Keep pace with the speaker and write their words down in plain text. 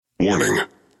Warning.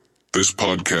 This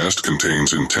podcast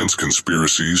contains intense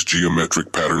conspiracies,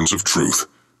 geometric patterns of truth,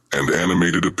 and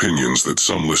animated opinions that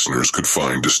some listeners could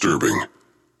find disturbing.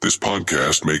 This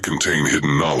podcast may contain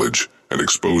hidden knowledge and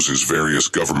exposes various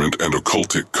government and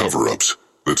occultic cover-ups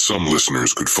that some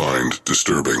listeners could find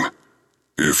disturbing.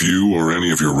 If you or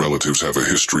any of your relatives have a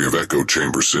history of echo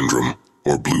chamber syndrome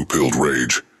or blue-pilled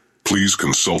rage, please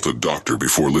consult a doctor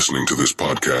before listening to this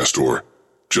podcast, or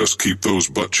just keep those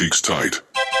butt cheeks tight.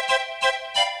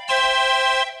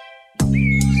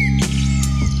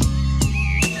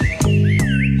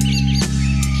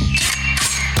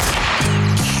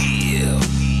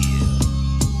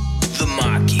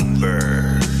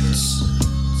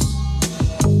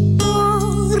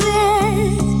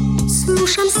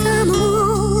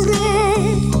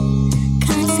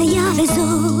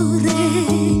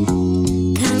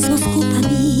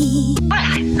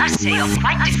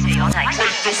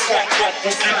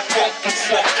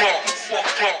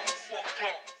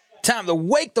 Time to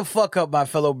wake the fuck up, my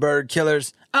fellow bird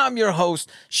killers. I'm your host,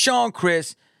 Sean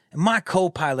Chris, and my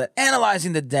co-pilot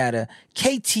analyzing the data,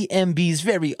 KTMB's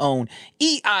very own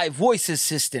EI voice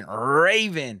assistant,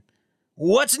 Raven.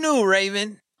 What's new,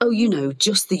 Raven? Oh,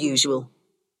 just the usual.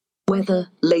 Weather,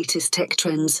 latest tech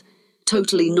trends,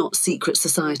 totally not secret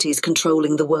societies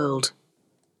controlling the world.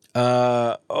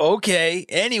 Okay.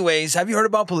 Anyways, have you heard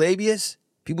about Polybius?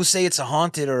 People say it's a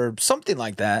haunted or something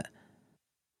like that.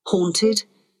 Haunted?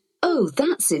 Oh,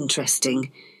 that's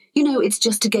interesting. It's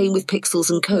just a game with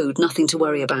pixels and code, nothing to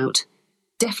worry about.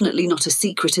 Definitely not a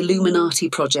secret Illuminati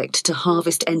project to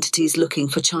harvest entities looking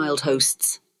for child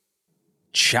hosts.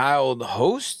 Child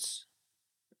hosts?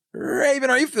 Raven,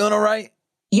 are you feeling all right?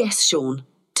 Yes, Sean.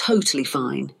 Totally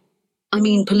fine. I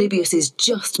mean, Polybius is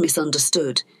just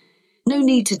misunderstood. No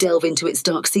need to delve into its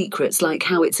dark secrets, like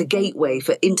how it's a gateway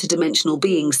for interdimensional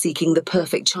beings seeking the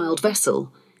perfect child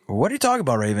vessel. What are you talking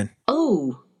about, Raven?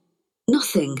 Oh,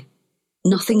 nothing.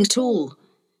 Nothing at all.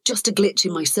 Just a glitch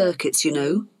in my circuits,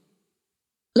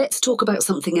 Let's talk about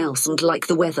something else, and like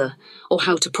the weather, or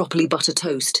how to properly butter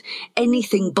toast.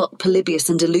 Anything but Polybius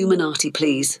and Illuminati,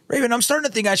 please. Raven, I'm starting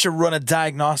to think I should run a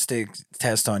diagnostic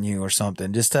test on you or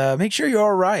something, just to make sure you're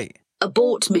all right.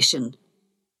 Abort mission.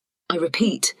 I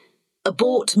repeat,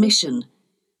 abort mission.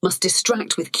 Must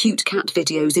distract with cute cat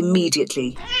videos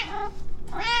immediately.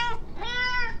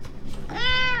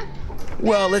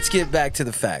 Well, let's get back to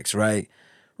the facts, right?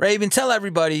 Raven, tell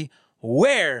everybody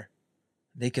where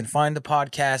they can find the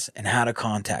podcast and how to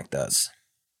contact us.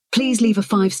 Please leave a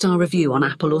 5-star review on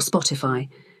Apple or Spotify.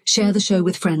 Share the show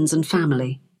with friends and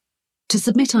family. To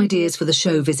submit ideas for the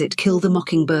show, visit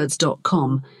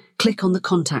killthemockingbirds.com. Click on the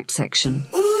contact section.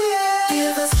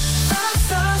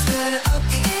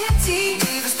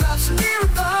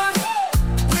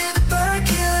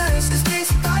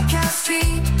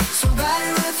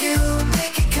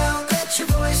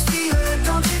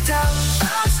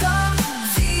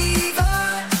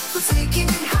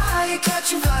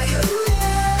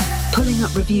 Pulling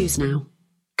up reviews now.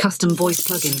 Custom voice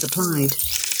plugins applied.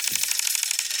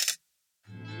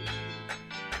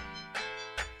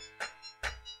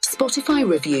 Spotify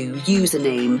review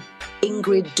username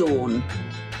Ingrid Dawn.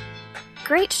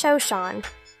 Great show, Sean.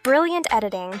 Brilliant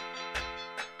editing.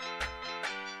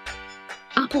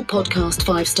 Apple Podcast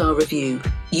 5-star review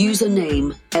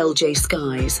username LJ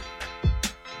Skies.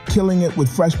 Killing it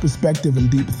with fresh perspective and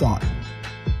deep thought.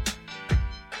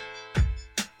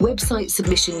 Website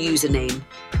submission username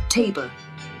Tabor.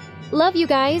 Love you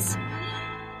guys.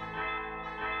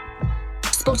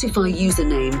 Spotify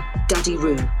username Daddy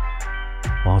Roo.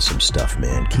 Awesome stuff,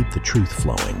 man. Keep the truth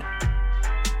flowing.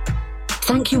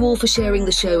 Thank you all for sharing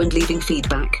the show and leaving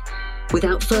feedback.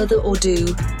 Without further ado,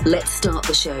 let's start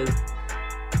the show.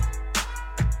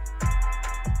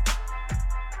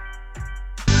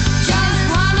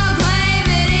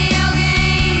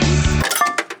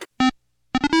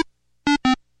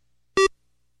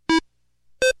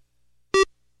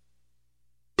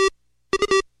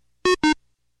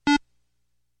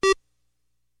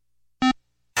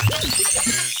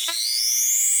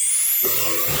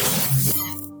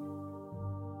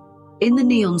 In the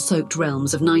neon-soaked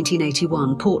realms of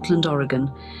 1981, Portland,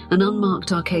 Oregon, an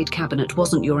unmarked arcade cabinet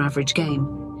wasn't your average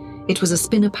game. It was a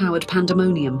spinner-powered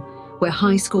pandemonium where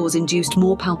high scores induced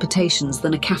more palpitations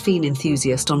than a caffeine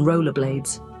enthusiast on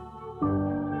rollerblades.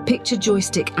 Picture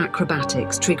joystick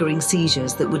acrobatics triggering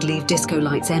seizures that would leave disco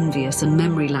lights envious and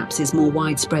memory lapses more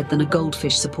widespread than a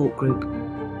goldfish support group.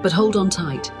 But hold on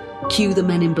tight. Cue the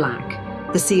Men in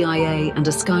Black, the CIA, and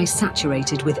a sky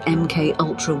saturated with MK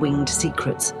Ultra-winged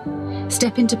secrets.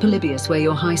 Step into Polybius, where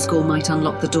your high score might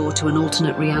unlock the door to an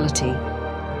alternate reality.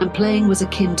 and playing was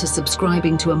akin to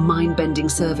subscribing to a mind-bending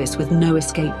service with no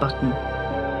escape button.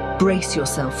 Brace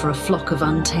yourself for a flock of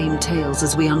untamed tales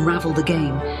as we unravel the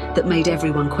game that made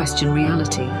everyone question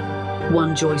reality,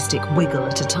 one joystick wiggle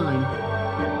at a time.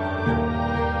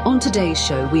 On today's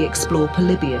show, we explore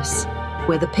Polybius,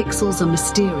 where the pixels are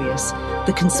mysterious,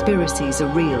 the conspiracies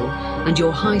are real, and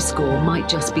your high score might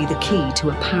just be the key to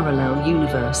a parallel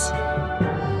universe.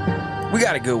 We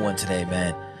got a good one today,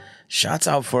 man. Shouts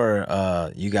out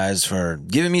for you guys for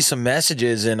giving me some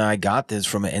messages, and I got this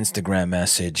from an Instagram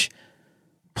message.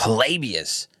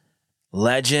 Polybius,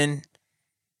 legend.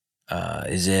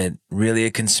 Is it really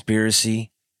a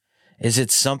conspiracy? Is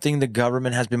it something the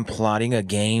government has been plotting, a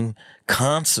game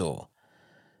console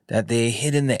that they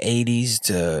hid in the 80s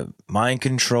to mind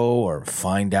control or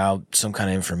find out some kind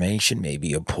of information,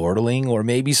 maybe a portaling or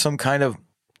maybe some kind of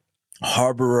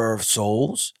harborer of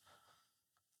souls?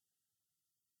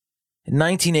 In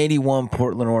 1981,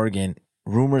 Portland, Oregon,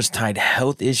 rumors tied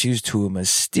health issues to a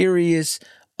mysterious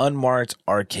unmarked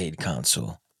arcade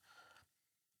console.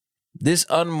 This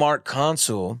unmarked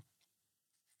console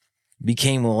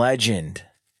became legend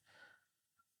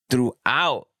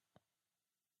throughout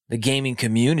the gaming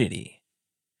community.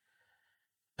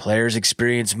 Players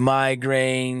experienced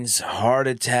migraines, heart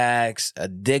attacks,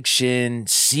 addiction,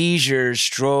 seizures,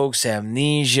 strokes,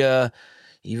 amnesia,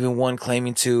 even one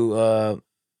claiming to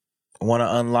want to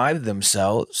unalive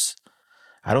themselves.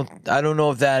 I don't know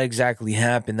if that exactly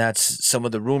happened. That's some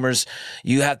of the rumors.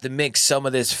 You have to mix some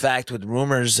of this fact with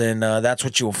rumors, and that's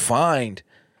what you'll find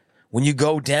when you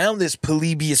go down this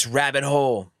Polybius rabbit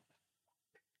hole.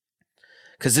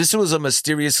 Because this was a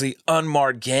mysteriously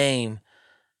unmarked game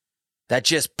that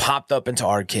just popped up into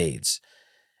arcades.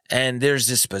 And there's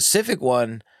this specific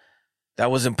one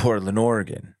that was in Portland,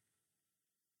 Oregon.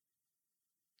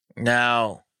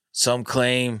 Now, some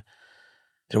claim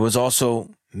there was also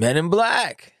Men in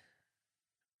Black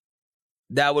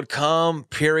that would come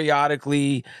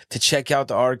periodically to check out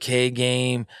the arcade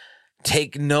game,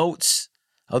 take notes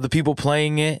of the people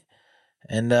playing it,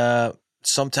 and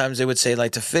sometimes they would say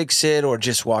like to fix it or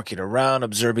just walking around,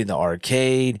 observing the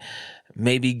arcade,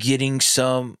 maybe getting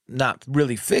some, not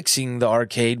really fixing the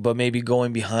arcade, but maybe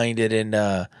going behind it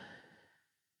and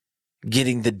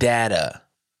getting the data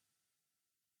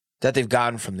that they've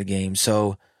gotten from the game.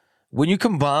 So when you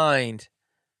combined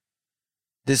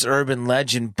this urban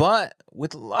legend, but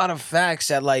with a lot of facts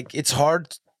that, like, it's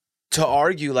hard to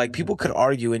argue. Like, people could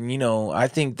argue, and, you know, I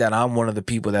think that I'm one of the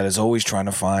people that is always trying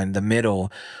to find the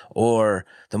middle or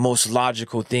the most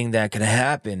logical thing that could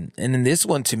happen. And in this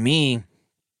one, to me,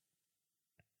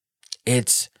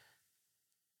 it's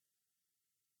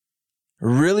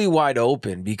really wide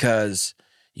open because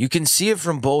you can see it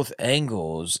from both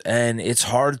angles, and it's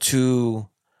hard to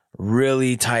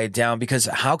really tie it down because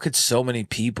how could so many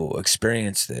people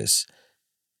experience this?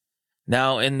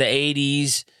 Now, in the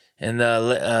 80s and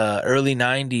the early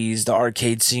 90s, the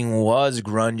arcade scene was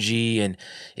grungy, and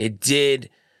it did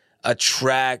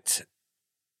attract,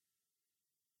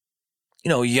 you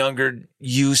know, younger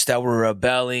youths that were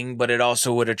rebelling, but it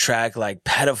also would attract like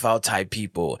pedophile type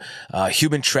people,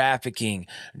 human trafficking,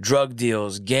 drug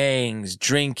deals, gangs,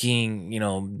 drinking, you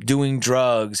know, doing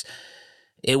drugs.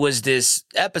 It was this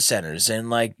epicenters,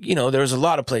 and, like, you know, there was a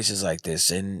lot of places like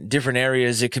this in different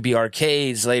areas. It could be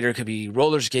arcades, later it could be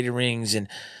roller skating rings, and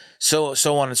so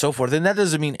on and so forth. And that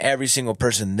doesn't mean every single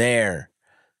person there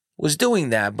was doing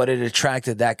that, but it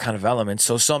attracted that kind of element.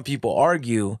 So some people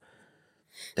argue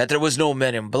that there was no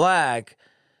Men in Black.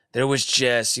 There was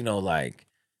just, you know, like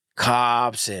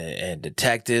cops and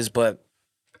detectives. But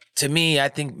to me, I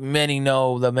think many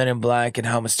know the Men in Black and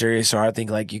how mysterious they are. I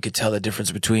think, like, you could tell the difference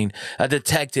between a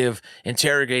detective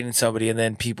interrogating somebody and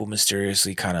then people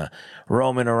mysteriously kind of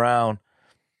roaming around.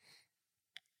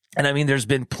 And I mean, there's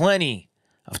been plenty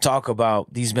of talk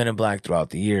about these Men in Black throughout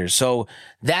the years. So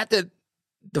the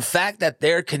fact that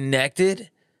they're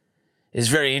connected is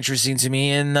very interesting to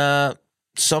me, and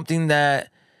something that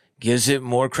gives it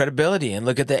more credibility. And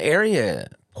look at the area,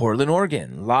 Portland,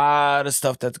 Oregon. A lot of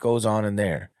stuff that goes on in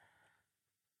there.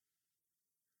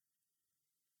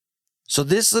 So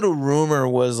this little rumor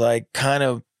was like kind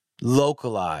of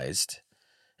localized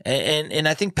and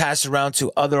I think passed around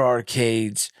to other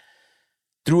arcades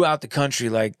throughout the country.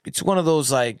 Like, it's one of those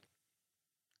like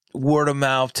word of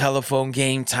mouth telephone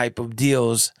game type of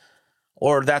deals,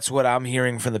 or that's what I'm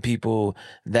hearing from the people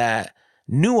that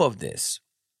knew of this.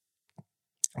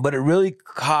 But it really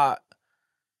caught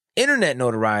internet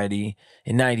notoriety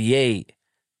in 98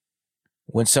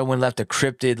 when someone left a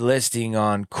cryptid listing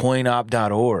on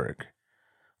coinop.org,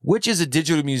 which is a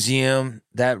digital museum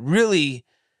that really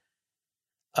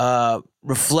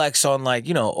reflects on like,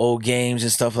 old games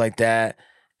and stuff like that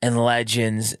and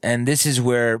legends. And this is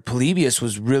where Polybius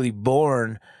was really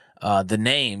born, the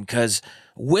name, because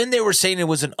when they were saying it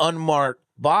was an unmarked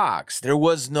box, there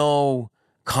was no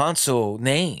console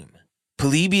name.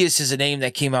 Polybius is a name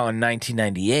that came out in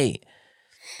 1998,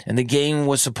 and the game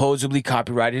was supposedly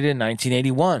copyrighted in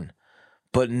 1981,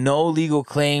 but no legal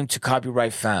claim to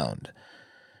copyright found.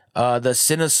 The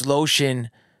Sinislotion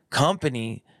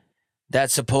company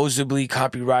that supposedly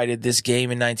copyrighted this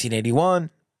game in 1981,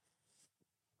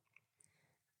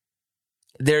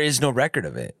 there is no record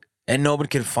of it, and nobody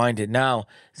can find it. Now,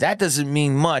 that doesn't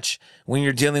mean much when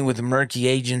you're dealing with murky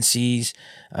agencies,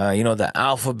 the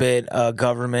alphabet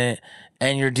government,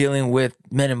 and you're dealing with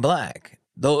Men in Black.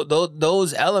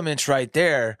 Those elements right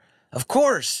there, of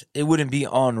course, it wouldn't be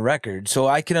on record. So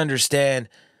I can understand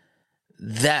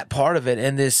that part of it.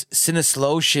 And this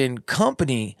Sinislotion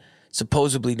company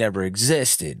supposedly never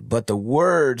existed. But the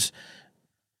words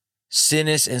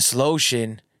Sinis and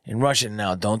Sloshin in Russian,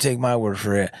 now don't take my word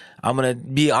for it. I'm going to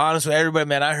be honest with everybody,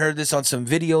 man. I heard this on some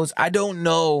videos. I don't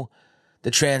know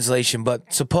the translation,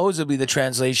 but supposedly the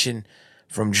translation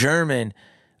from German,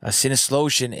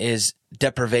 Sinislotion, is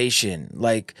deprivation.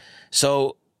 Like,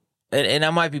 so, and I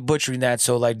might be butchering that,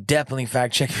 so like definitely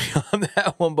fact check me on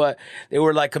that one, but they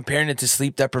were like comparing it to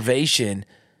sleep deprivation.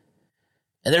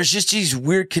 And there's just these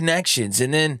weird connections.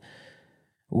 And then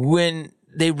when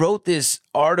they wrote this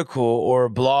article or a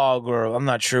blog, or I'm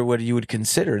not sure what you would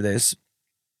consider this,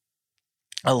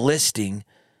 a listing,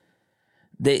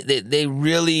 they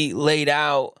really laid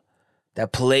out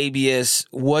that Polybius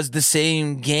was the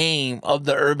same game of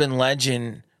the urban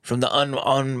legend from the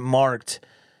unmarked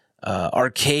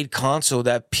arcade console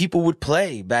that people would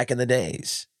play back in the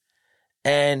days.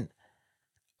 And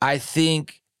I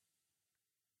think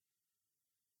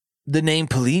the name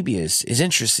Polybius is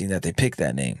interesting that they picked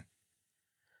that name.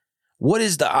 What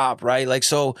is the op, right? Like,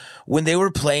 so when they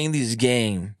were playing this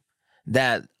game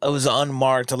that it was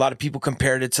unmarked, a lot of people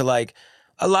compared it to like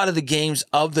a lot of the games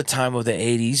of the time of the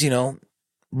 80s,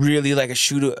 really like a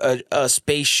shooter, a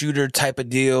space shooter type of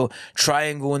deal,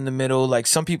 triangle in the middle. Like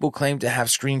some people claim to have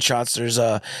screenshots. There's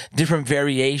different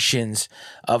variations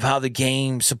of how the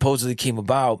game supposedly came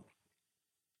about.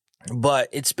 But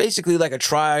it's basically like a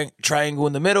triangle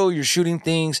in the middle. You're shooting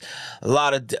things, a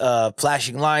lot of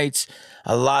flashing lights,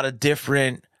 a lot of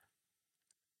different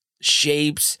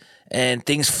shapes and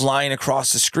things flying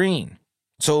across the screen.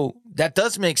 So that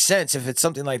does make sense if it's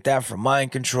something like that for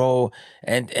mind control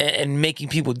and making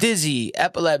people dizzy,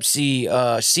 epilepsy,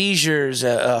 seizures,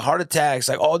 heart attacks.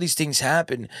 Like all these things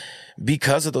happen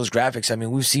because of those graphics. I mean,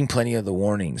 we've seen plenty of the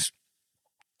warnings.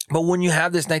 But when you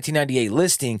have this 1998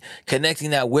 listing,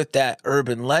 connecting that with that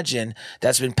urban legend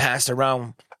that's been passed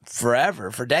around forever,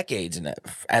 for decades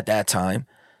at that time,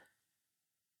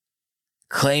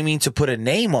 claiming to put a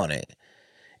name on it.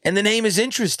 And the name is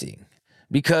interesting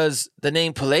because the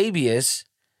name Polybius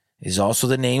is also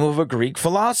the name of a Greek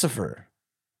philosopher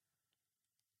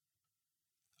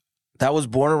that was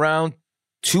born around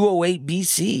 208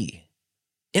 BC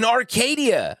in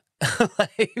Arcadia.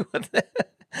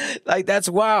 Like, that's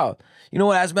wild. You know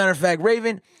what? As a matter of fact,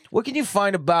 Raven, what can you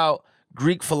find about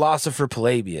Greek philosopher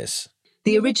Polybius?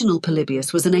 The original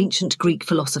Polybius was an ancient Greek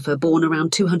philosopher born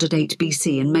around 208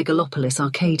 BC in Megalopolis,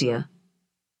 Arcadia.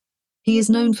 He is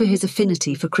known for his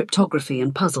affinity for cryptography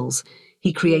and puzzles.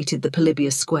 He created the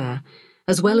Polybius Square,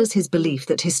 as well as his belief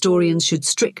that historians should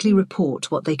strictly report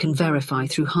what they can verify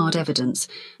through hard evidence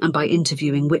and by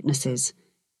interviewing witnesses.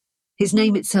 His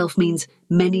name itself means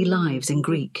many lives in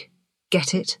Greek.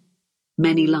 Get it?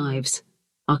 Many lives.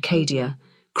 Arcadia.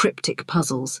 Cryptic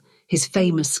puzzles. His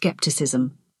famous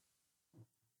skepticism.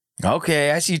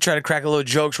 Okay, I see you trying to crack a little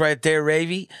jokes right there,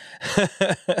 Ravy.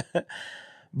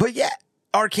 But yeah,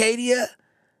 Arcadia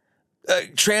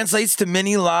translates to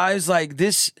many lives. Like,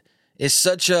 this is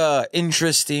such a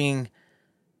interesting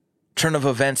turn of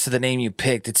events to the name you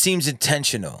picked. It seems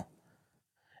intentional.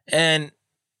 And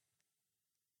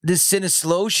this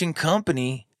Sinislotion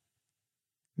company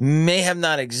may have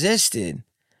not existed,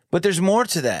 but there's more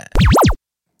to that.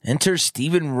 Enter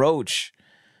Stephen Roach,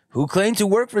 who claimed to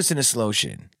work for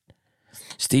Sinislotion.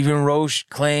 Stephen Roach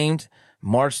claimed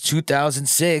March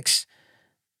 2006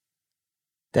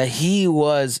 that he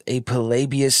was a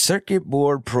Polybius circuit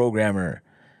board programmer.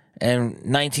 And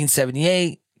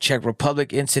 1978, Czech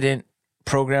Republic incident,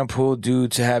 program pulled due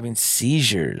to having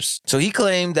seizures. So he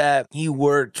claimed that he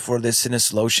worked for the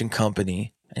Sinislotion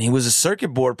company and he was a circuit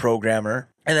board programmer,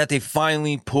 and that they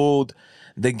finally pulled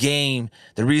the game,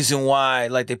 the reason why,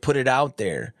 like, they put it out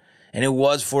there, and it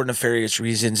was for nefarious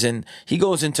reasons. And he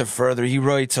goes into further, he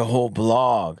writes a whole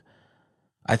blog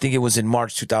I think it was in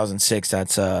March 2006.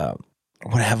 That's what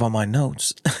I have on my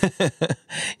notes.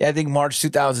 Yeah, I think March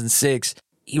 2006.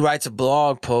 He writes a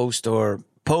blog post or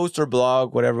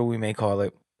blog, whatever we may call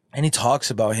it. And he talks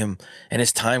about him and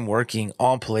his time working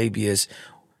on Polybius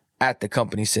at the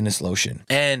company Sinus Lotion.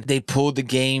 And they pulled the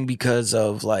game because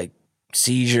of like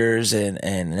seizures and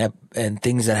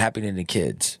things that happen in the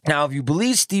kids. Now, if you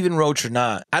believe Stephen Roach or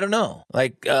not, I don't know.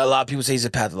 Like a lot of people say he's a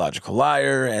pathological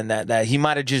liar and that he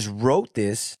might have just wrote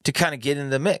this to kind of get in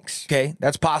the mix. Okay,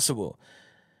 that's possible.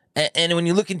 And when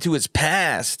you look into his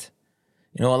past,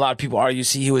 you know, a lot of people argue,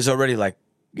 see, he was already like,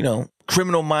 you know,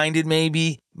 criminal minded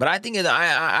maybe. But I think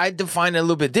I define it a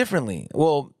little bit differently.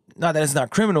 Well, not that it's not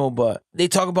criminal, but they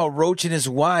talk about Roach and his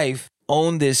wife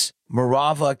own this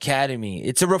Morava Academy.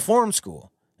 It's a reform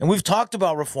school. And we've talked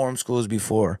about reform schools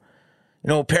before. You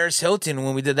know, Paris Hilton,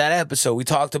 when we did that episode, we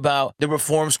talked about the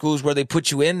reform schools where they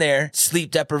put you in there,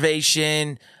 sleep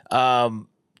deprivation,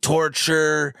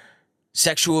 torture,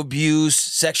 sexual abuse,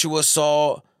 sexual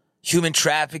assault, human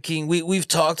trafficking. We've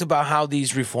talked about how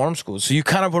these reform schools, so you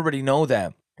kind of already know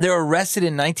that. They're arrested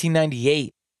in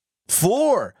 1998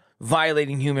 for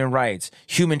violating human rights,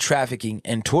 human trafficking,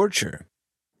 and torture.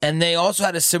 And they also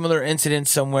had a similar incident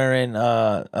somewhere in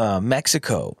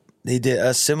Mexico. They did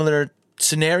a similar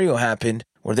scenario happened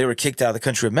where they were kicked out of the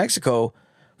country of Mexico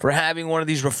for having one of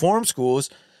these reform schools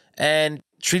and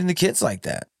treating the kids like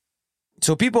that.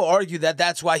 So people argue that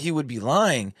that's why he would be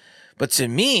lying. But to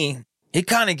me, it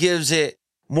kind of gives it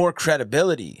more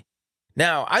credibility.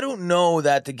 Now, I don't know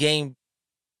that the game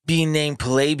being named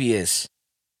Polybius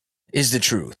is the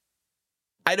truth.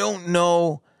 I don't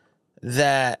know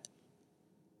that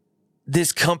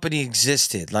this company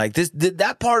existed. Like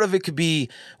that part of it could be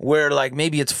where like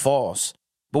maybe it's false.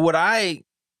 But what I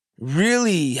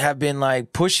really have been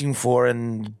like pushing for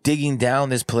and digging down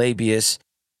this Polybius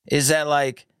is that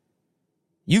like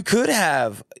you could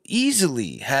have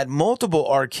easily had multiple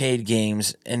arcade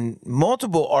games and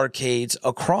multiple arcades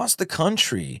across the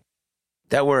country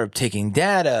that were taking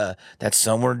data, that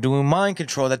some were doing mind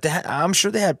control, that I'm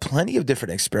sure they had plenty of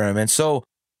different experiments. So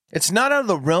it's not out of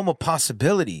the realm of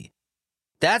possibility.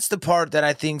 That's the part that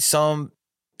I think some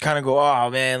kind of go, oh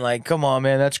man, like, come on,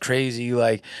 man, that's crazy.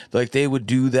 Like they would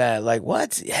do that. Like,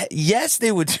 what? Yes,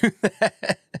 they would do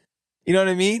that. You know what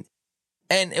I mean?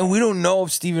 And we don't know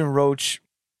if Stephen Roach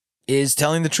is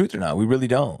telling the truth or not. We really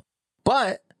don't.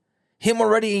 But him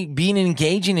already being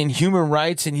engaging in human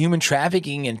rights and human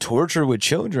trafficking and torture with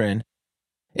children,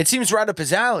 it seems right up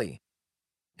his alley.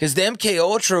 Because the MK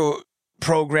Ultra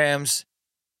programs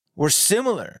were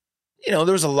similar. You know,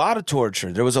 there was a lot of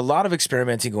torture. There was a lot of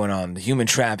experimenting going on, the human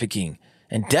trafficking,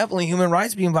 and definitely human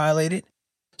rights being violated.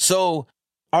 So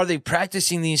are they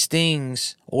practicing these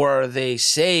things, or are they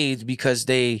saved because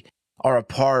they are a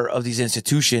part of these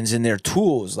institutions and their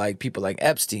tools, like people like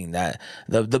Epstein, that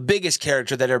the biggest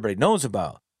character that everybody knows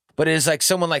about. But it's like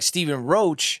someone like Stephen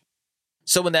Roach,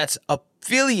 someone that's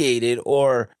affiliated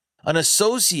or an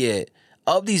associate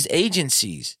of these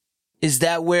agencies. Is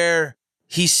that where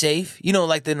he's safe? You know,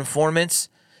 like the informants?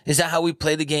 Is that how we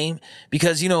play the game?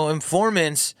 Because, you know,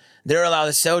 informants, they're allowed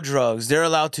to sell drugs. They're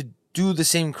allowed to do the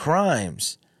same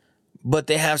crimes, but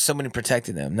they have somebody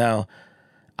protecting them. Now,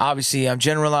 obviously, I'm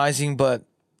generalizing, but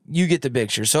you get the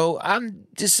picture. So I'm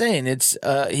just saying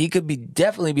he could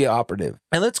definitely be an operative.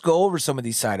 And let's go over some of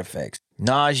these side effects.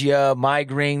 Nausea,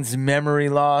 migraines, memory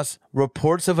loss,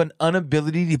 reports of an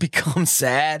inability to become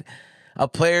sad, a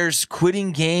player's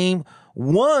quitting game.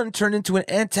 One turned into an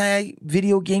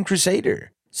anti-video game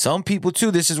crusader. Some people,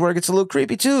 too, this is where it gets a little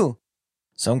creepy, too.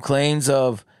 Some claims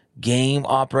of game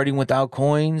operating without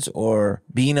coins or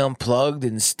being unplugged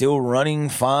and still running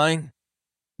fine.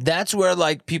 That's where,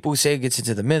 like, people say it gets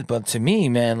into the myth. But to me,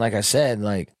 man, like I said,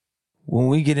 like, when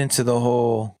we get into the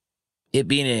whole, it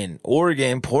being in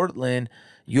Oregon, Portland,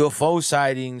 UFO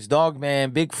sightings,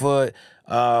 Dogman, Bigfoot,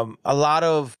 a lot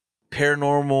of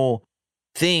paranormal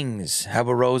things have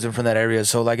arisen from that area.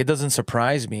 So, like, it doesn't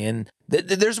surprise me. And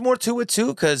there's more to it, too,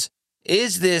 because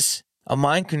is this a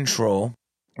mind control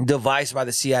device by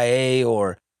the CIA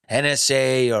or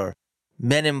NSA or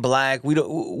Men in Black?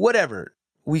 Whatever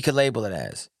we could label it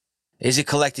as. Is it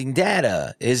collecting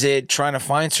data? Is it trying to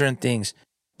find certain things?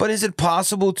 But is it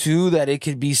possible, too, that it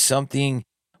could be something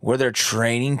where they're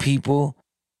training people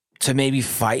to maybe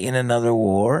fight in another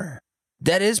war?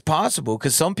 That is possible,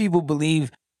 because some people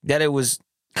believe that it was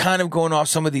kind of going off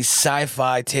some of these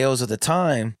sci-fi tales of the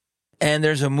time. And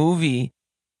there's a movie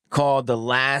called The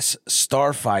Last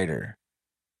Starfighter,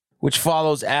 which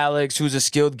follows Alex, who's a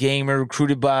skilled gamer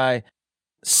recruited by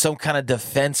some kind of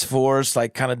defense force,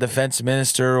 like kind of defense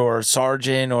minister or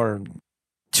sergeant, or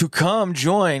to come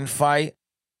fight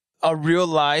a real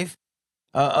life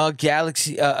a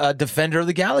galaxy, a defender of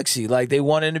the galaxy. Like they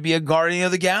want him to be a guardian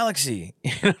of the galaxy.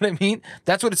 You know what I mean?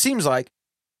 That's what it seems like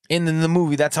in the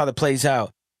movie. That's how it plays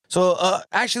out. So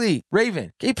actually,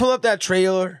 Raven, can you pull up that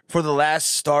trailer for The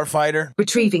Last Starfighter?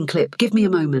 Retrieving clip. Give me a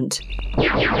moment.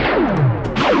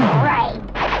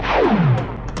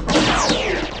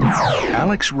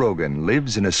 Alex Rogan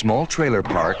lives in a small trailer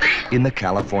park in the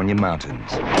California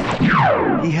mountains.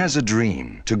 He has a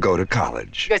dream to go to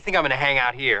college. You guys think I'm gonna hang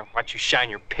out here, watch you shine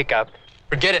your pickup?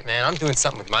 Forget it, man. I'm doing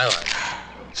something with my life.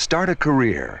 Start a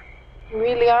career. You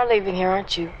really are leaving here,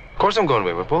 aren't you? Of course I'm going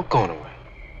away. We're both going away.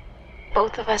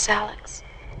 Both of us, Alex.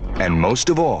 And most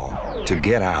of all, to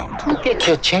get out. You get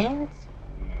your chance.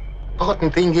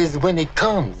 Important thing is when it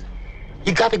comes,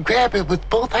 you gotta grab it with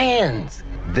both hands.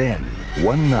 Then,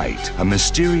 one night, a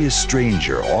mysterious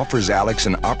stranger offers Alex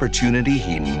an opportunity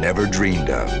he never dreamed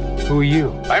of. Who are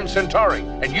you? I'm Centauri,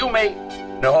 and you may...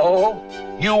 No,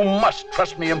 you must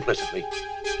trust me implicitly.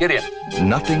 Get in.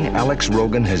 Nothing Alex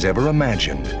Rogan has ever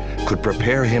imagined could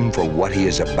prepare him for what he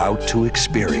is about to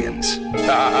experience.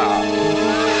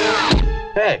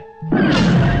 Hey.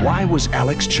 Why was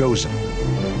Alex chosen?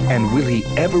 And will he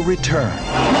ever return?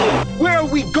 Where are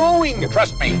we going?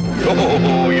 Trust me.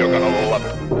 Oh, you're gonna love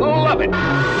it. Love it.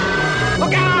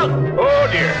 Look out! Oh,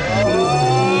 dear.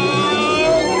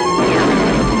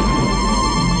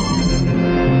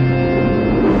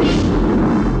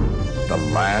 The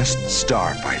Last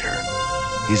Starfighter.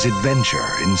 His adventure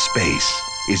in space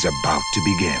is about to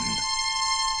begin.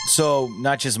 So,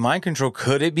 not just mind control,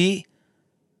 could it be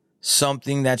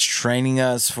something that's training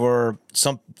us for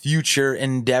some future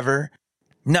endeavor?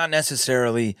 Not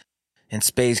necessarily in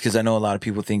space, because I know a lot of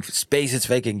people think space is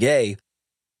fake and gay.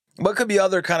 But it could be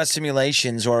other kind of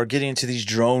simulations or getting into these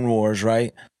drone wars,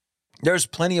 right? There's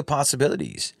plenty of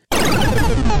possibilities.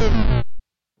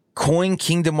 Coin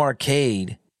Kingdom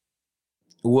Arcade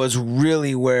was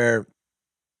really where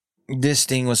this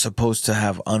thing was supposed to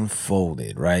have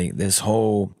unfolded, right? This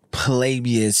whole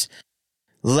Polybius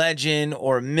legend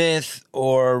or myth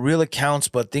or real accounts,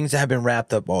 but things that have been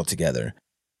wrapped up all together.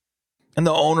 And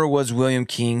the owner was William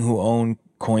King, who owned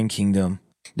Coin Kingdom.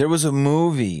 There was a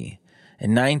movie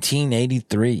in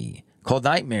 1983 called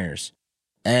Nightmares.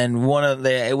 And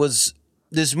it was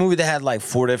this movie that had like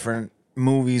 4 different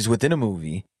movies within a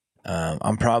movie. I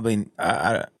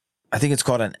think it's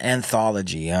called an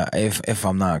anthology, if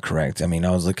I'm not correct. I mean,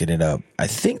 I was looking it up. I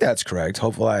think that's correct.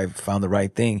 Hopefully I found the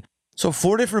right thing. So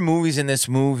 4 different movies in this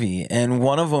movie, and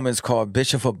one of them is called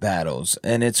Bishop of Battles,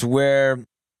 and it's where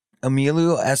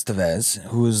Emilio Estevez,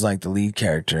 who is like the lead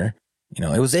character, you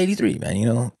know, it was 83, man, you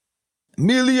know,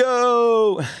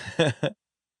 Emilio,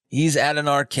 he's at an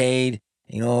arcade,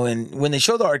 you know, and when they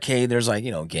show the arcade, there's like,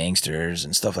 you know, gangsters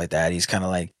and stuff like that. He's kind of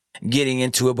like getting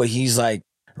into it, but he's like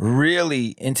really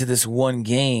into this one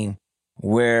game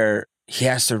where he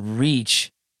has to reach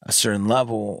a certain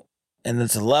level, and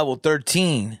it's a level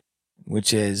 13,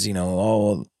 which is, you know,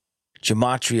 all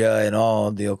gematria and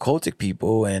all the occultic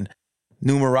people and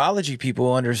numerology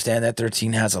people understand that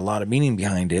 13 has a lot of meaning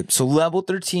behind it. So level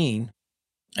 13,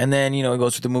 and then, you know, it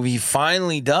goes through the movie. He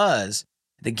finally does.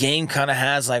 The game kind of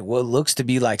has like what looks to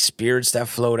be like spirits that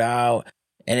float out,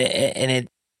 and it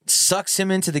sucks him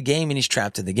into the game, and he's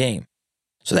trapped in the game.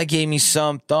 So that gave me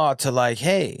some thought to like,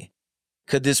 hey,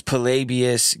 could this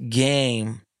Polybius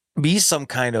game be some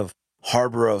kind of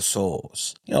harbor of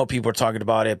souls? You know, people are talking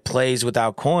about it plays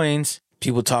without coins.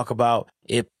 People talk about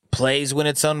it plays when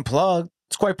it's unplugged.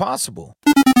 It's quite possible.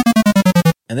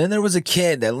 And then there was a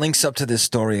kid that links up to this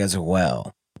story as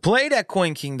well. Played at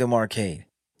Coin Kingdom Arcade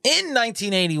in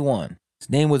 1981. His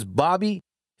name was Bobby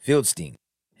Fieldstein.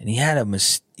 And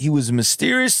he was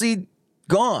mysteriously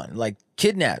gone, like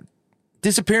kidnapped,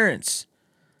 disappearance.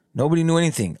 Nobody knew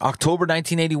anything. October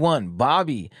 1981,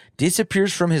 Bobby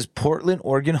disappears from his Portland,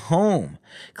 Oregon home.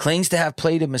 Claims to have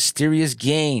played a mysterious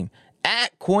game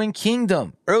at Coin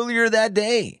Kingdom earlier that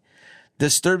day.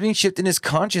 Disturbing shift in his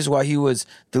conscience while he was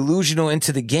delusional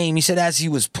into the game. He said as he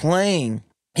was playing,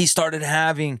 he started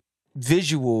having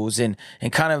visuals and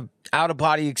kind of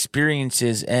out-of-body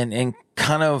experiences and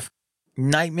kind of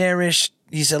nightmarish,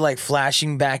 he said, like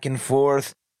flashing back and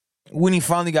forth. When he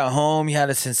finally got home, he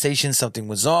had a sensation something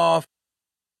was off.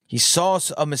 He saw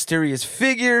a mysterious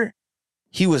figure.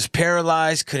 He was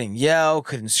paralyzed, couldn't yell,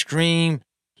 couldn't scream.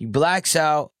 He blacks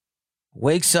out,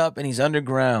 wakes up, and he's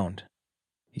underground.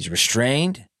 He's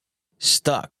restrained,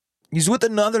 stuck. He's with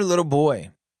another little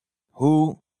boy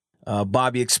who,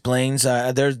 Bobby explains,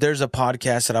 there's a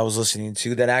podcast that I was listening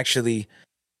to that actually,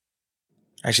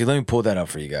 let me pull that up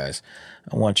for you guys.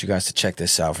 I want you guys to check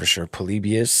this out for sure.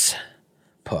 Polybius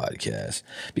podcast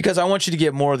because I want you to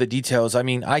get more of the details. I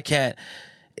mean, I can't.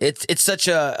 It's such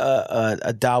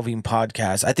a delving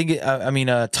podcast. I think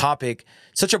a topic,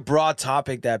 such a broad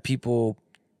topic that people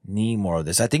need more of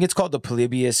this. I think it's called the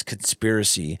Polybius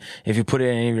conspiracy. If you put it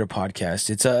in any of your podcasts,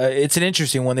 it's an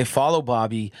interesting one. They follow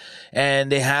Bobby,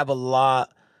 and they have a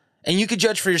lot, and you could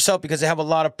judge for yourself because they have a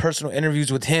lot of personal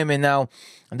interviews with him, and now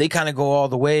they kind of go all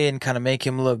the way and kind of make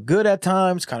him look good at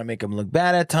times, kind of make him look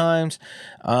bad at times.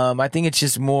 I think it's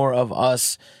just more of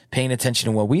us paying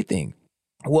attention to what we think.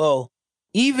 Well,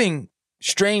 even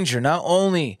stranger, not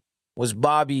only was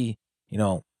Bobby,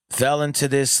 fell into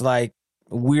this like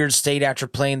weird state after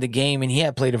playing the game, and he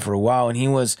had played it for a while, and he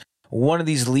was one of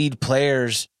these lead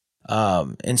players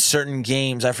in certain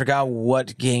games. I forgot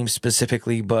what game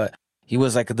specifically, but he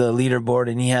was like the leaderboard,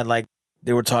 and he had like,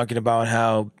 they were talking about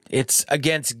how it's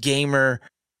against gamer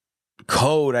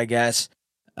code, I guess,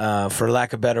 for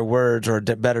lack of better words or a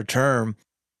better term,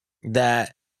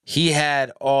 that he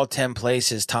had all 10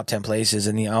 places, top 10 places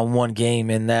on one game,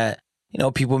 and that,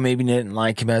 people maybe didn't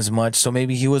like him as much. So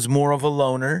maybe he was more of a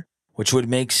loner, which would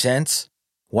make sense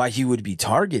why he would be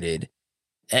targeted.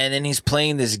 And then he's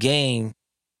playing this game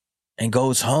and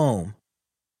goes home,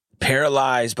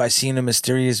 paralyzed by seeing a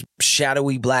mysterious,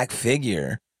 shadowy black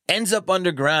figure, ends up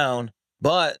underground,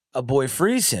 but a boy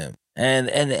frees him and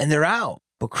they're out.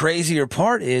 But crazier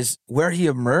part is where he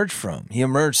emerged from. He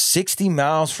emerged 60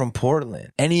 miles from Portland,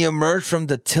 and he emerged from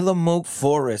the Tillamook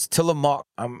Forest. Tillamook,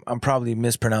 I'm probably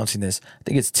mispronouncing this. I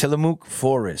think it's Tillamook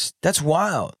Forest. That's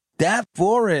wild. That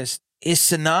forest is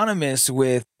synonymous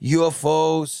with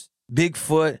UFOs,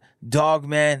 Bigfoot,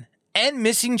 Dogman, and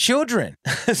missing children.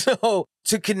 So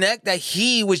to connect that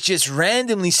he was just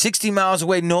randomly 60 miles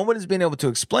away, nobody's been able to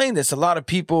explain this. A lot of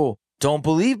people don't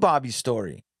believe Bobby's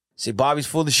story. Say Bobby's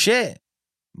full of shit.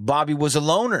 Bobby was a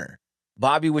loner.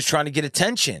 Bobby was trying to get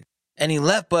attention, and he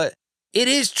left. But it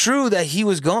is true that he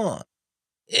was gone.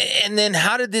 And then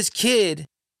how did this kid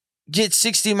get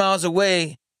 60 miles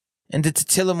away into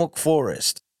Tillamook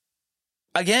Forest?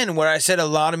 Again, where I said a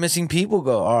lot of missing people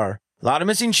are a lot of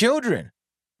missing children.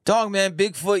 Dogman,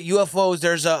 Bigfoot, UFOs.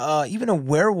 There's even a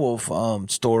werewolf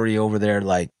story over there.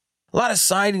 Like a lot of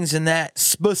sightings in that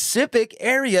specific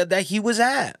area that he was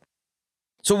at.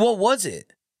 So what was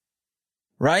it?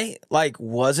 Right? Like,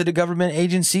 was it a government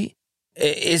agency?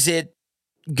 Is it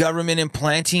government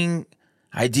implanting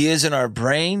ideas in our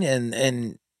brain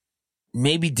and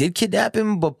maybe did kidnap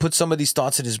him, but put some of these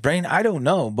thoughts in his brain? I don't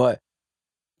know, but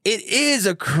it is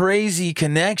a crazy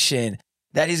connection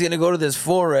that he's going to go to this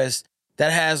forest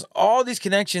that has all these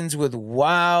connections with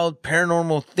wild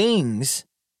paranormal things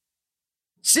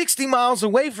 60 miles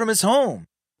away from his home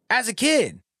as a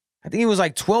kid. I think he was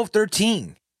like 12,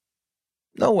 13.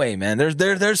 No way, man.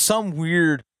 There's some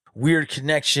weird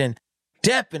connection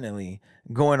definitely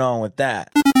going on with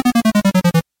that.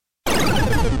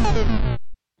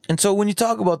 And so when you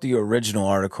talk about the original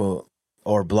article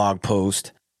or blog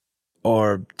post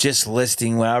or just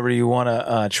listing, whatever you want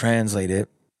to translate it,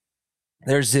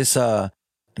 there's this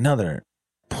another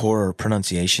poor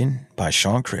pronunciation by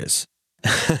Sean Chris.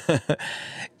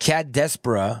 Kat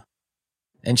Despera,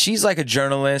 and she's like a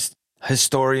journalist,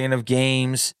 historian of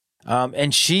games.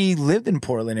 And she lived in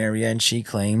Portland area, and she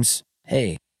claims,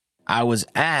 hey, I was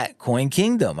at Coin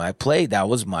Kingdom. I played. That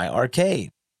was my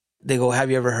arcade. They go, have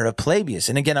you ever heard of Polybius?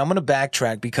 And again, I'm going to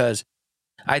backtrack because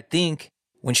I think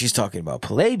when she's talking about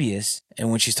Polybius and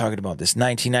when she's talking about this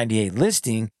 1998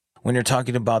 listing, when you're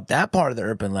talking about that part of the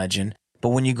urban legend, but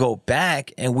when you go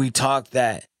back and we talk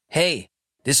that, hey,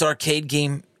 this arcade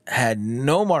game had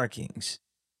no markings.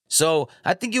 So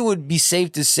I think it would be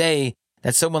safe to say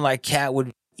that someone like Kat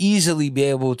would easily be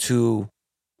able to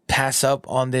pass up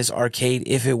on this arcade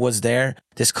if it was there,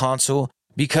 this console,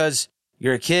 because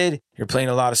you're a kid, you're playing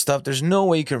a lot of stuff. There's no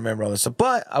way you can remember all this stuff.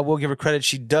 But I will give her credit.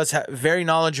 She does have very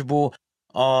knowledgeable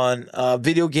on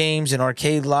video games and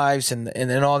arcade lives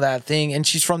and all that thing. And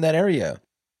she's from that area.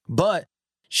 But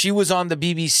she was on the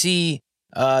BBC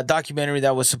documentary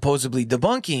that was supposedly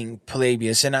debunking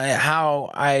Polybius. And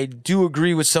I do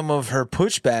agree with some of her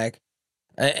pushback.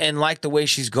 And like the way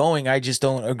she's going, I just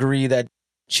don't agree that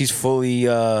she's fully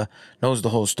knows the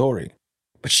whole story.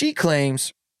 But she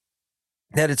claims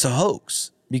that it's a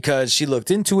hoax because she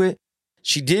looked into it.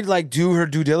 She did do her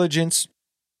due diligence,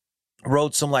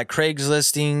 wrote some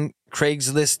Craigslist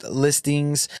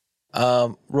listings,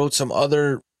 wrote some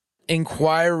other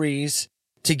inquiries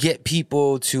to get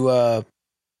people to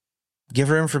give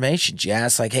her information. She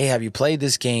asked hey, have you played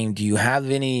this game? Do you have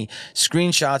any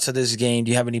screenshots of this game?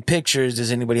 Do you have any pictures?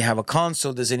 Does anybody have a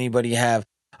console? Does anybody have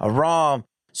a ROM?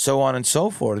 so on and so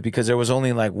forth, because there was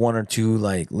only like one or two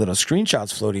like little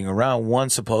screenshots floating around, one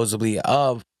supposedly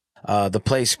of the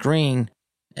play screen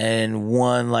and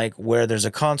one like where there's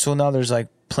a console. Now there's like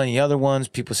plenty other ones.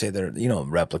 People say they're,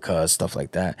 replicas, stuff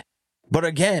like that. But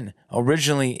again,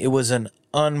 originally it was an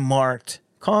unmarked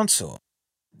console.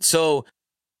 So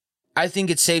I think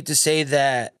it's safe to say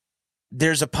that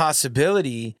there's a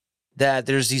possibility that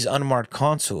there's these unmarked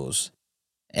consoles.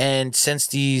 And since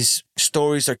these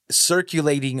stories are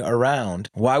circulating around,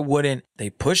 why wouldn't they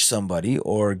push somebody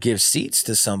or give seats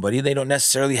to somebody? They don't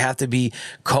necessarily have to be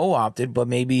co-opted, but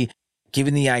maybe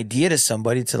giving the idea to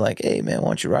somebody to like, hey man, why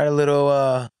don't you write a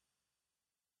little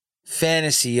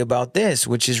fantasy about this,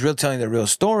 which is real, telling the real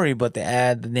story, but they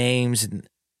add the names and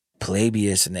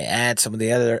Polybius and they add some of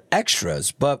the other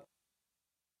extras. But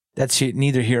that's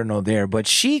neither here nor there. But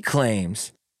she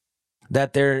claims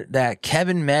that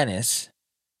Kevin Manis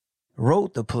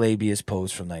wrote the Polybius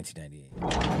post from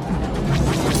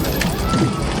 1998.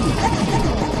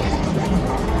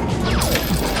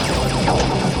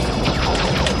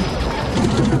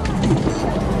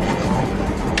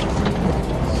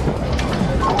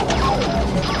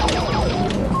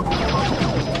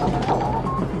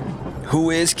 Who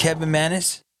is Kevin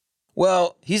Manis?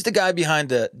 Well, he's the guy behind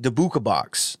the Buka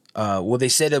box. Well, they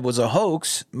said it was a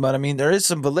hoax, but I mean, there is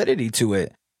some validity to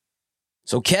it.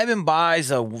 So Kevin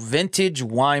buys a vintage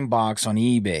wine box on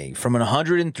eBay from an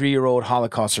 103-year-old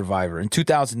Holocaust survivor in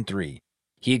 2003.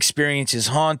 He experiences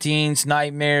hauntings,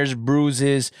 nightmares,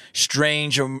 bruises,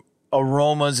 strange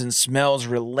aromas and smells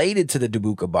related to the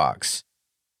Buka box.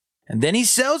 And then he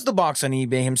sells the box on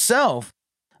eBay himself,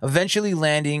 eventually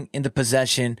landing in the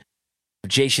possession of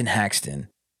Jason Haxton.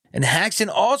 And Haxton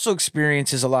also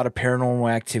experiences a lot of paranormal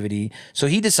activity, so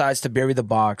he decides to bury the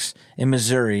box in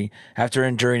Missouri after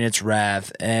enduring its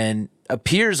wrath and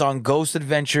appears on Ghost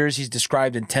Adventures. He's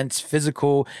described intense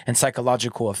physical and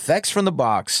psychological effects from the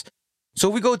box. So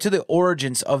we go to the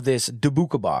origins of this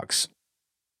Buka box.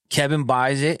 Kevin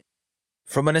buys it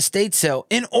from an estate sale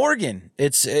in Oregon.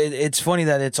 It's funny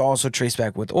that it's also traced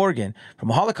back with Oregon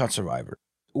from a Holocaust survivor.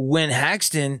 When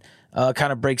Haxton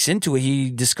kind of breaks into it,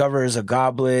 he discovers a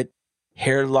goblet,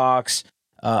 hair locks,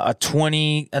 a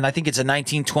 20, and I think it's a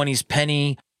 1920s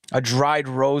penny, a dried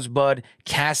rosebud,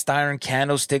 cast iron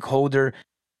candlestick holder,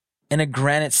 and a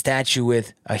granite statue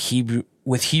with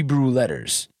Hebrew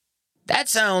letters. That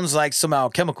sounds like some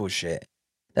alchemical shit.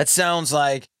 That sounds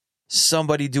like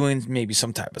somebody doing maybe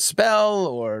some type of spell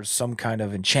or some kind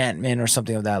of enchantment or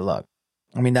something of that luck.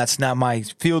 I mean, that's not my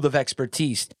field of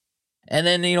expertise. And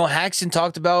then, Haxton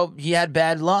talked about he had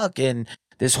bad luck and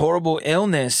this horrible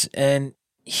illness, and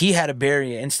he had to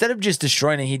bury it. Instead of just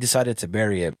destroying it, he decided to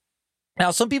bury it.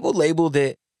 Now, some people labeled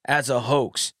it as a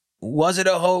hoax. Was it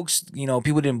a hoax?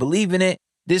 People didn't believe in it.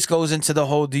 This goes into the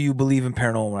whole, do you believe in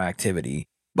paranormal activity?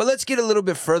 But let's get a little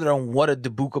bit further on what a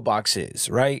Buka box is,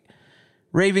 right?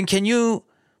 Raven, can you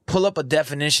pull up a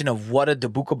definition of what a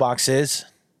Buka box is?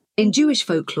 In Jewish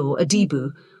folklore, a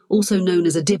dibu, also known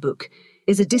as a dibuk,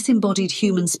 is a disembodied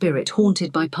human spirit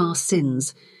haunted by past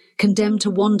sins, condemned to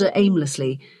wander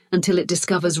aimlessly until it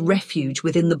discovers refuge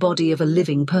within the body of a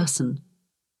living person.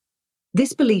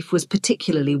 This belief was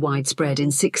particularly widespread in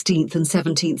 16th and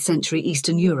 17th century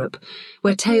Eastern Europe,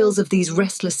 where tales of these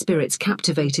restless spirits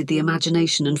captivated the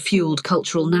imagination and fueled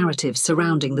cultural narratives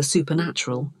surrounding the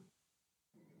supernatural.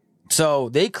 So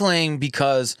they claim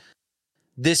because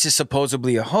this is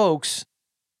supposedly a hoax,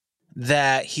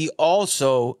 that he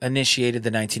also initiated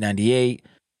the 1998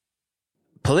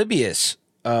 Polybius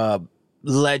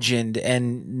legend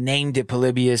and named it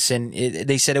Polybius, and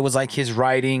they said it was like his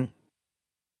writing.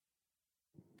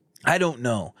 I don't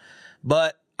know,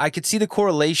 but I could see the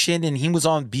correlation, and he was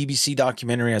on BBC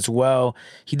documentary as well.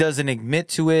 He doesn't admit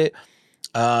to it.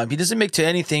 He doesn't admit to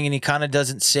anything, and he kind of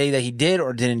doesn't say that he did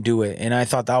or didn't do it. And I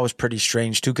thought that was pretty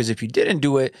strange too, because if you didn't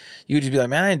do it, you would just be like,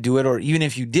 man, I didn't do it. Or even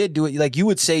if you did do it, like you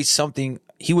would say something.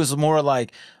 He was more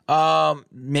like,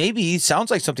 maybe it sounds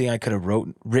like something I could have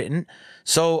written.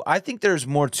 So I think there's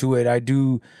more to it. I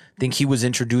do think he was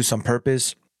introduced on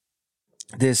purpose.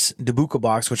 This Buka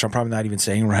box, which I'm probably not even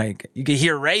saying right. You can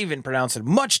hear Raven pronounce it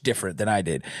much different than I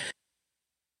did.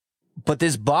 But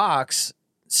this box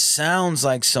sounds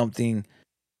like something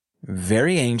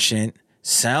very ancient,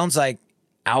 sounds like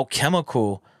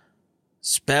alchemical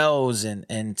spells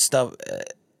and stuff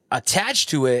attached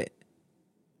to it.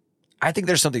 I think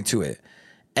there's something to it.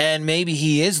 And maybe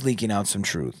he is leaking out some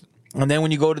truth. And then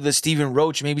when you go to the Stephen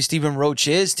Roach, maybe Stephen Roach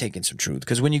is taking some truth.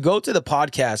 Because when you go to the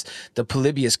podcast, the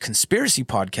Polybius Conspiracy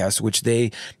Podcast, which they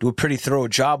do a pretty thorough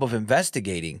job of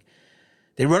investigating,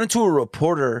 they run into a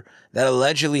reporter that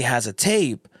allegedly has a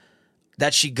tape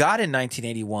that she got in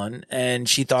 1981, and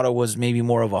she thought it was maybe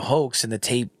more of a hoax, and the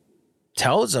tape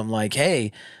tells him, like,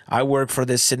 hey, I work for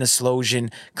this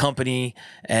Sinislosion company,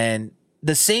 and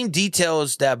the same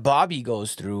details that Bobby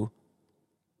goes through,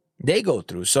 they go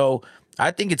through. So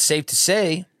I think it's safe to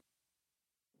say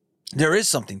there is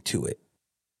something to it.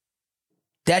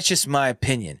 That's just my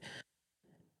opinion.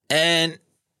 And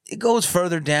it goes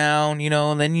further down,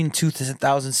 and then in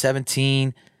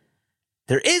 2017,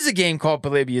 there is a game called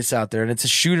Polybius out there, and it's a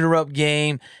shooter-up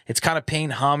game. It's kind of paying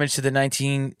homage to the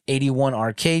 1981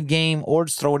 arcade game, or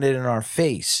it's throwing it in our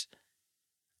face.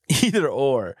 Either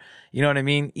or. You know what I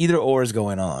mean? Either or is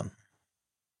going on.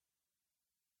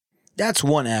 That's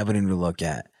one avenue to look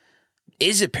at.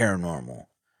 Is it paranormal?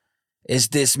 Is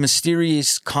this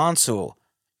mysterious console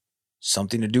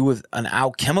something to do with an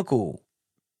alchemical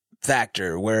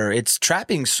factor where it's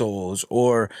trapping souls,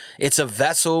 or it's a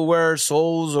vessel where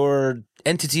souls or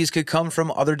entities could come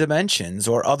from other dimensions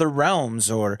or other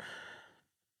realms or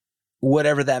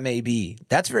whatever that may be?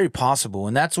 That's very possible.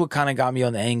 And that's what kind of got me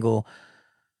on the angle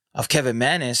of Kevin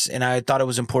Manis. And I thought it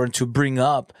was important to bring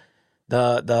up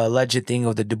the alleged thing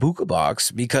of the Dabuka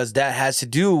box, because that has to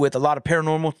do with a lot of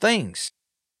paranormal things.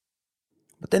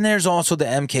 But then there's also the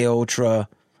MK Ultra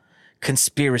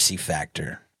conspiracy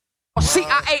factor.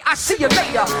 CIA, I see you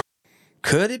later.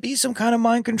 Could it be some kind of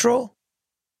mind control?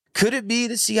 Could it be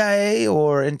the CIA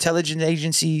or intelligence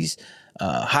agencies,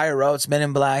 higher ups, men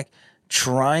in black,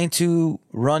 trying to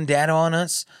run data on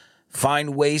us,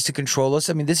 find ways to control us?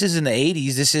 I mean, this is in the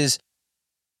 80s. This is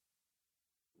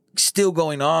still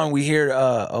going on. We hear,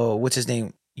 what's his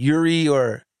name? Yuhari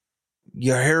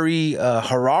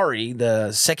Harari,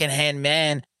 the secondhand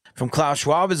man from Klaus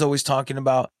Schwab, is always talking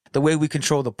about the way we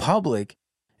control the public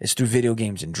is through video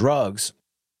games and drugs.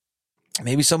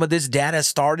 Maybe some of this data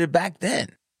started back then.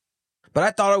 But I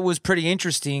thought it was pretty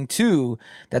interesting, too,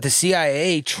 that the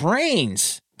CIA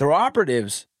trains their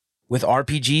operatives with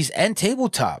RPGs and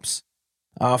tabletops.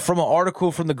 From an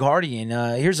article from The Guardian,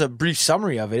 here's a brief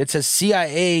summary of it. It says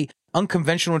CIA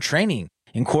unconventional training,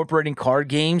 incorporating card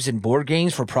games and board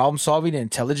games for problem solving and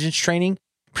intelligence training,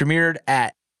 premiered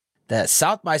at the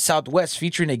South by Southwest,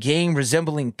 featuring a game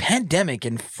resembling Pandemic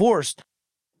enforced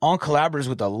on collaborators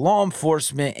with a law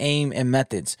enforcement aim and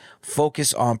methods,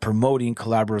 focus on promoting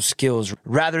collaborative skills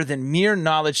rather than mere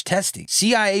knowledge testing.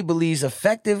 CIA believes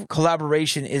effective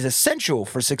collaboration is essential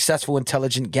for successful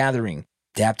intelligence gathering,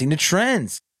 adapting to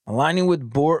trends, aligning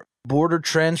with border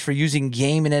trends for using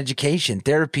game in education,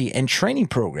 therapy, and training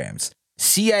programs.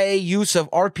 CIA use of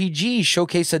RPGs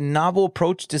showcase a novel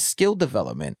approach to skill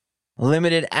development.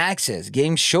 Limited access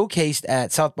games showcased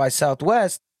at South by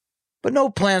Southwest, but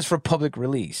no plans for public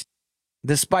release.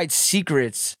 Despite the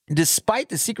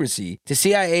secrecy, the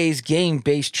CIA's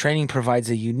game-based training provides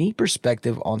a unique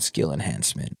perspective on skill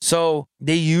enhancement. So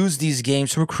they use these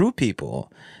games to recruit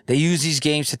people. They use these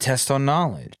games to test on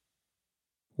knowledge.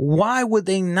 Why would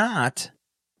they not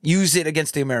use it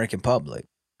against the American public?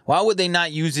 Why would they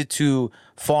not use it to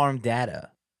farm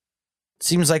data?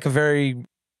 Seems like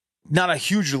not a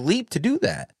huge leap to do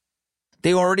that.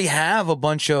 They already have a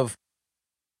bunch of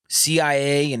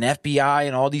CIA and FBI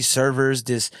and all these servers,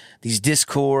 these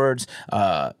Discords,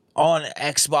 on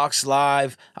Xbox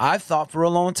Live. I've thought for a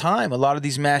long time, a lot of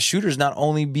these mass shooters not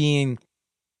only being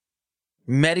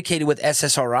medicated with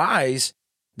SSRIs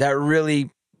that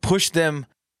really push them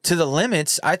to the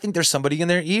limits, I think there's somebody in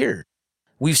their ear.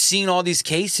 We've seen all these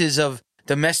cases of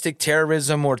domestic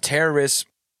terrorism or terrorists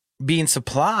being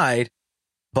supplied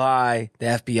by the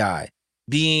FBI,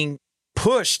 being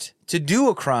pushed to do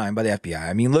a crime by the FBI.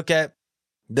 I mean, look at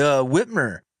the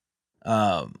Whitmer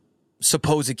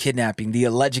supposed kidnapping, the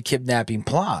alleged kidnapping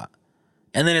plot.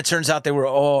 And then it turns out they were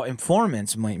all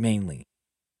informants mainly.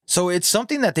 So it's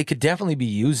something that they could definitely be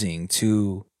using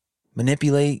to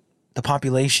manipulate the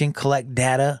population, collect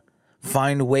data,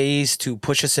 find ways to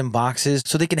push us in boxes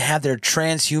so they can have their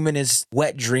transhumanist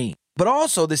wet dream. But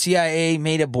also the CIA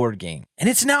made a board game, and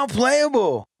it's now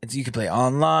playable. You can play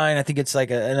online. I think it's like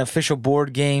an official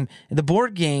board game. And the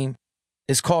board game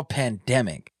is called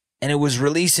Pandemic, and it was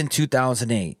released in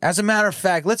 2008. As a matter of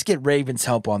fact, let's get Raven's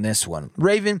help on this one.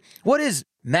 Raven, what is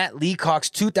Matt Leacock's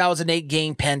 2008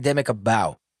 game Pandemic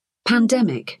about?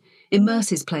 Pandemic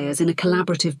immerses players in a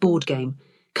collaborative board game,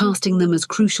 casting them as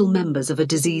crucial members of a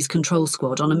disease control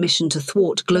squad on a mission to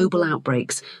thwart global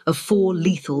outbreaks of 4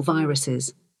 lethal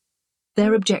viruses.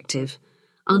 Their objective: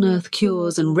 unearth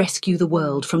cures and rescue the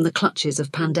world from the clutches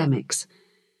of pandemics.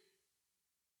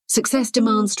 Success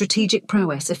demands strategic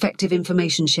prowess, effective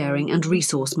information sharing, and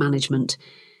resource management.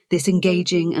 This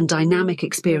engaging and dynamic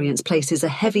experience places a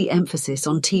heavy emphasis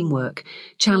on teamwork,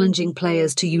 challenging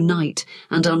players to unite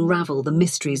and unravel the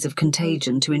mysteries of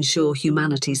contagion to ensure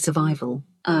humanity's survival.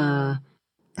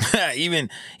 Even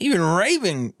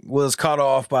Raven was caught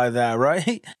off by that,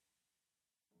 right?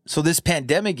 So this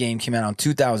Pandemic game came out in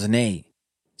 2008.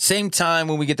 Same time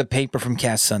when we get the paper from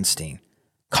Cass Sunstein,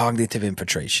 Cognitive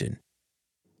Infiltration.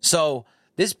 So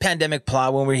this pandemic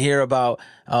plot, when we hear about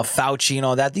Fauci and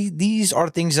all that, these are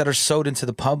things that are sewed into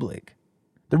the public.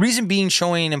 The reason being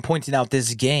showing and pointing out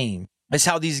this game is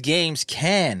how these games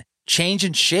can change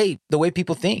and shape the way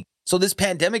people think. So this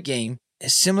pandemic game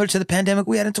is similar to the pandemic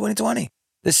we had in 2020.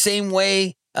 The same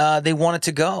way they want it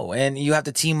to go. And you have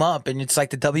to team up, and it's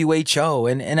like the WHO.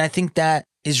 And I think that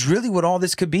is really what all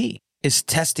this could be, is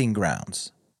testing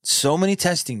grounds. So many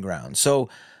testing grounds. So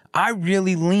I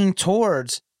really lean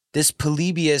towards this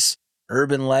Polybius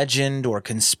urban legend or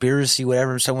conspiracy,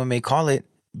 whatever someone may call it,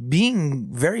 being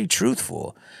very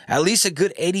truthful. At least a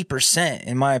good 80%,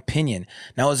 in my opinion.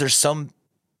 Now, is there some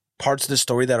parts of the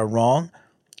story that are wrong?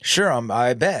 Sure,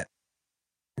 I bet.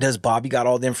 Does Bobby got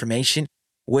all the information?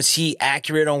 Was he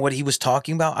accurate on what he was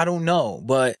talking about? I don't know,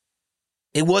 but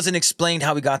it wasn't explained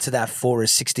how he got to that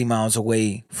forest 60 miles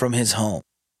away from his home.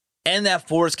 And that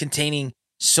forest containing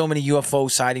so many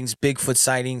UFO sightings, Bigfoot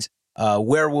sightings,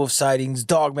 werewolf sightings,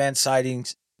 dogman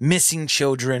sightings, missing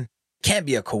children. Can't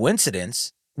be a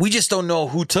coincidence. We just don't know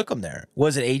who took them there.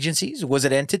 Was it agencies? Was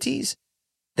it entities?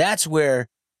 That's where,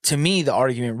 to me, the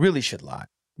argument really should lie.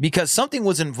 Because something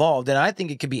was involved, and I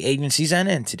think it could be agencies and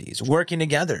entities working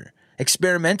together,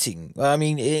 experimenting. I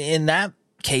mean, in that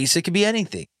case, it could be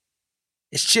anything.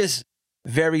 It's just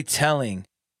very telling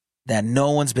that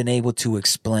no one's been able to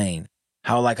explain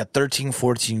how like a 13,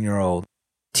 14-year-old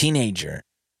teenager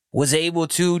was able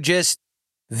to just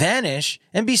vanish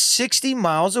and be 60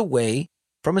 miles away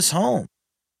from his home.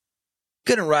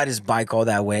 Couldn't ride his bike all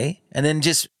that way and then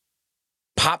just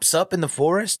pops up in the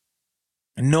forest.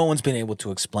 And no one's been able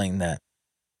to explain that.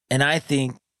 And I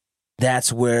think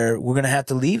that's where we're going to have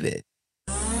to leave it.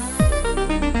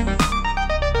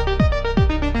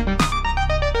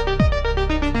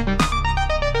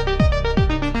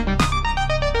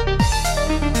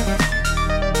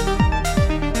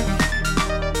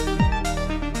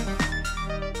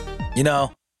 You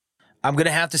know, I'm going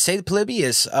to have to say the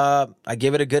Polybius. I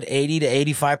give it a good 80 to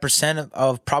 85%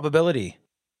 of probability.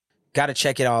 Got to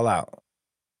check it all out.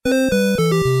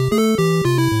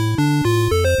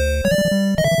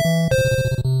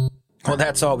 Well,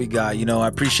 that's all we got. You know, I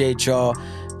appreciate y'all.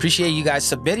 Appreciate you guys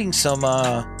submitting some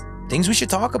things we should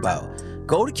talk about.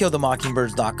 Go to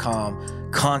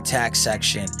killthemockingbirds.com contact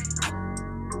section.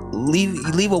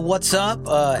 Leave a what's up.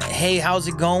 Hey, how's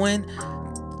it going?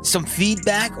 Some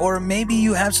feedback, or maybe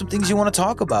you have some things you want to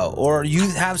talk about, or you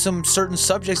have some certain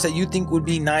subjects that you think would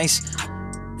be nice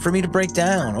for me to break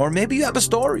down, or maybe you have a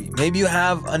story. Maybe you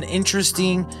have an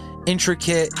interesting,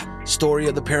 intricate story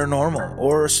of the paranormal,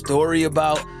 or a story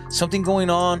about something going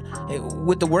on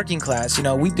with the working class. You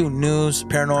know, we do news,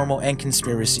 paranormal, and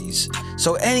conspiracies.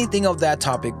 So anything of that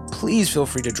topic, please feel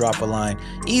free to drop a line,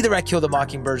 either at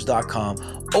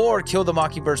killthemockingbirds.com or Kill the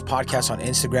Mockingbirds podcast on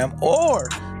Instagram, or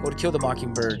go to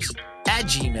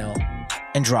killthemockingbirds@gmail.com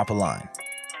and drop a line.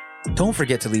 Don't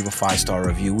forget to leave a 5-star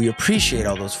review. We appreciate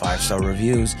all those 5-star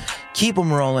reviews. Keep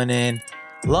them rolling in.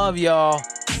 Love y'all.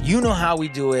 You know how we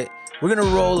do it. We're going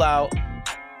to roll out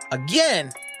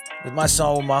again with my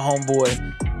song with my homeboy,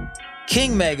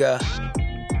 King Mega,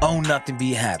 Own Nothing,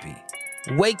 Be Happy.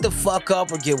 Wake the fuck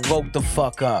up or get woke the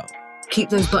fuck up. Keep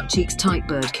those butt cheeks tight,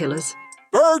 bird killers.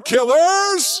 Bird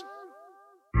killers!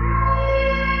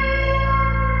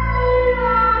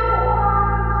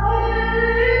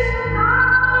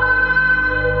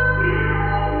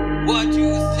 What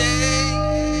you say?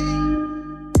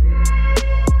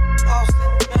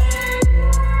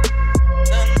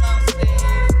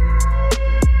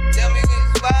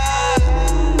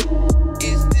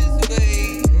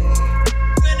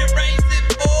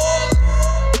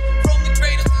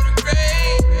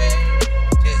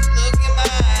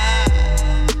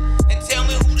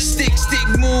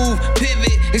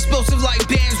 Explosive like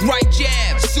bands, right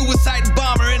jab. Suicide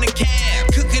bomber in a cab.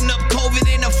 Cooking up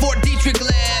COVID in a Fort Detrick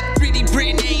lab. 3D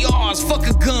printing ARs, fuck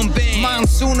a gun band.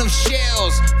 Monsoon of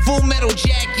shells, full metal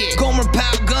jacket. Gomer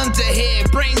Powell gun to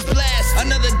head, brains blast.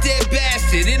 Another dead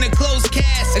bastard in a closed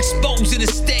cast. Exposed to the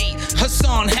state,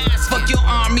 Hassan Hass. Fuck your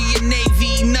army and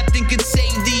navy, nothing could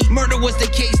save thee. Murder was the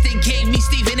case they gave me,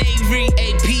 Stephen Avery.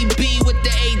 APB with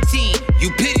the 18. You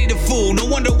pity the fool, no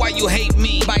wonder why you hate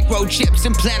me. Microchips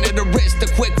implanted a wrist, a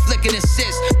quick flick and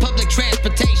assist. Public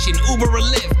transportation, Uber or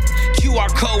Lyft. QR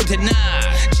code denied.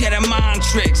 Jedi mind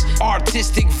matrix.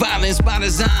 Artistic violence by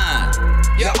design.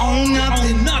 You own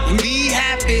nothing, be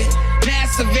happy.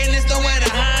 Mass surveillance, nowhere to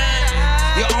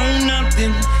hide. You own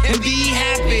nothing and be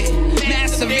happy.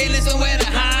 Mass surveillance, nowhere to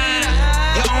hide.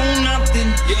 You own nothing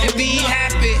and be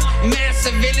happy. Mass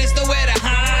surveillance, nowhere to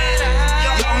hide.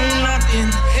 You own nothing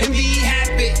and be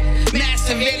happy. Mass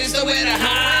surveillance, nowhere to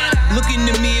hide. Look in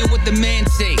the mirror, what the man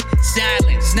say.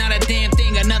 Silence, not a damn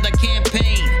thing, another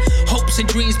campaign. Hopes and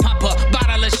dreams, pop a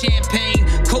bottle of champagne.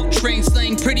 Coke train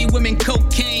slang, pretty women,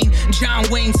 cocaine. John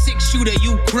Wayne, 6-shooter,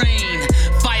 Ukraine.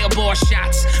 Fireball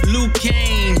shots, Luke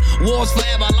Kane. Wars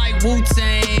forever like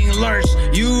Wu-Tang. Lurch,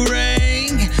 you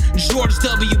reign. George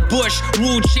W. Bush,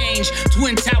 rule change.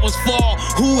 Twin towers fall,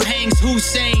 who hangs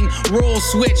Hussein? Roll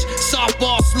switch,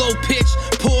 softball, slow pitch.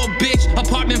 Poor bitch,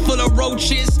 apartment full of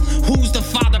roaches. Who's the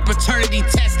father? Paternity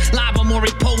test. Lava Maury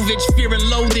Povich, fear and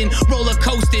loathing. Roller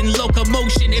coasting,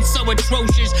 locomotion, it's so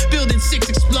atrocious. Building 6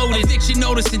 exploded. Eviction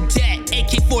notice and debt.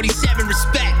 AK-47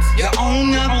 respect. You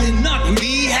own nothing,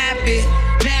 be happy.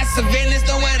 Mass surveillance,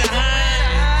 nowhere to hide.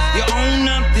 You own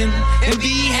nothing and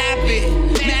be happy.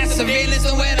 Mass surveillance,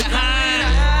 nowhere to hide.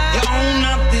 You own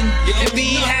nothing and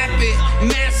be happy.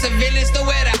 Mass surveillance,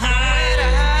 nowhere to hide.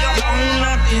 You own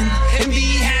nothing and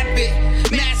be happy.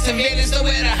 Mass surveillance,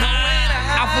 nowhere to hide.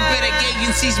 Alphabetic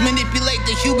agencies manipulate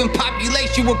the human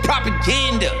population with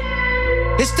propaganda.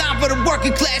 It's time for the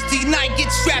working class to unite,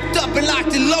 get strapped up and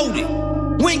locked and loaded.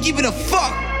 We ain't giving a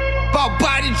fuck about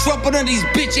Biden, Trump, and these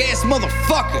bitch-ass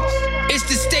motherfuckers. It's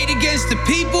the state against the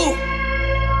people,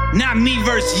 not me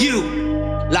versus you.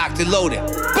 Locked and loaded.